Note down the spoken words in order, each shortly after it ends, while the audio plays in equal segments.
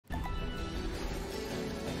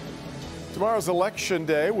Tomorrow's election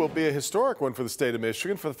day will be a historic one for the state of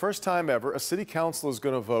Michigan. For the first time ever, a city council is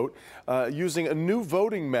going to vote using a new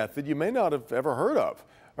voting method you may not have ever heard of.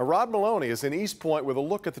 Rod Maloney is in Eastpointe with a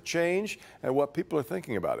look at the change and what people are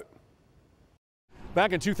thinking about it.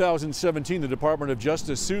 Back in 2017, the Department of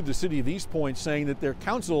Justice sued the city of Eastpointe, saying that their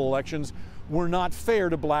council elections were not fair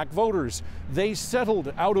to black voters. They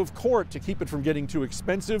settled out of court to keep it from getting too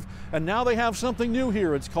expensive, and now they have something new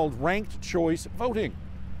here. It's called ranked choice voting,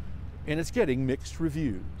 and it's getting mixed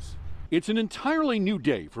reviews. It's an entirely new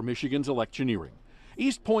day for Michigan's electioneering.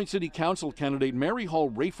 Eastpointe City Council candidate Mary Hall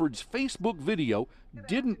Rayford's Facebook video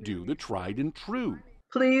didn't do the tried and true.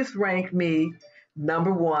 Please rank me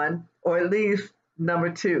number one, or at least number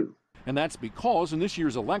two. And that's because in this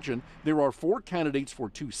year's election, there are 4 candidates for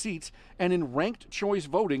 2 seats, and in ranked choice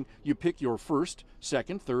voting, you pick your first,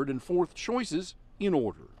 second, third, and fourth choices in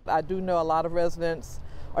order. I do know a lot of residents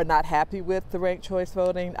are not happy with the ranked choice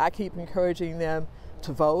voting. I keep encouraging them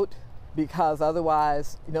to vote because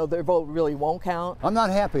otherwise, their vote really won't count. I'm not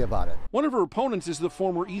happy about it. One of her opponents is the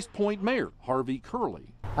former Eastpointe mayor, Harvey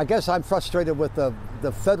Curley. I guess I'm frustrated with the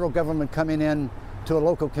federal government coming in to a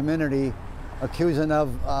local community accusing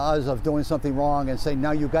us of doing something wrong and saying,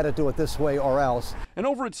 now you've got to do it this way or else. And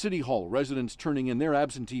over at City Hall, residents turning in their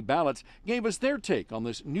absentee ballots gave us their take on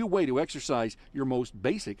this new way to exercise your most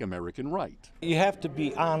basic American right. You have to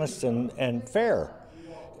be honest and fair,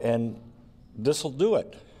 and this will do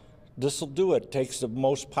it. This will do it. Takes the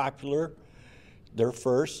most popular, they're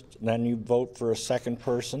first, then you vote for a second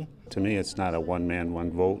person. To me, it's not a one man,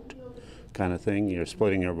 one vote kind of thing. You're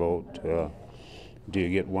splitting your vote. Do you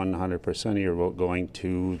get 100% of your vote going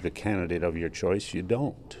to the candidate of your choice? You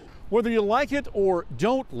don't. Whether you like it or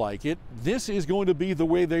don't like it, this is going to be the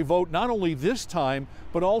way they vote not only this time,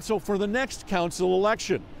 but also for the next council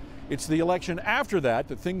election. It's the election after that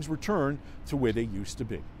that things return to where they used to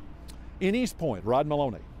be. In Eastpointe, Rod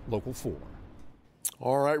Maloney, Local 4.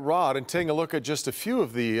 All right, Rod, and taking a look at just a few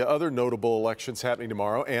of the other notable elections happening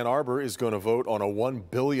tomorrow. Ann Arbor is going to vote on a $1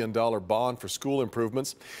 billion bond for school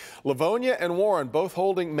improvements. Livonia and Warren both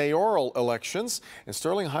holding mayoral elections, and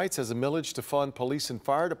Sterling Heights has a millage to fund police and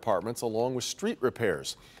fire departments along with street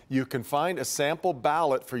repairs. You can find a sample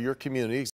ballot for your community